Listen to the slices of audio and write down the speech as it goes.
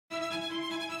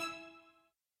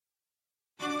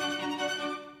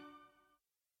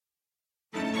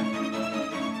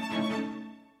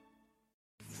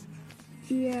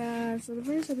Yeah, so the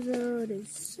first episode is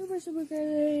super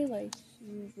crazy, like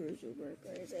super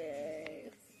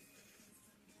crazy.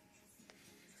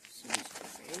 Super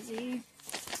crazy.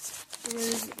 It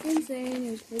was insane,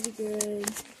 it was crazy good.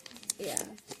 Yeah.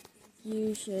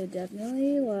 You should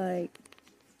definitely, like,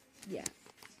 yeah.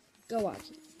 Go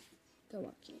watch it. Go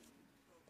watch it.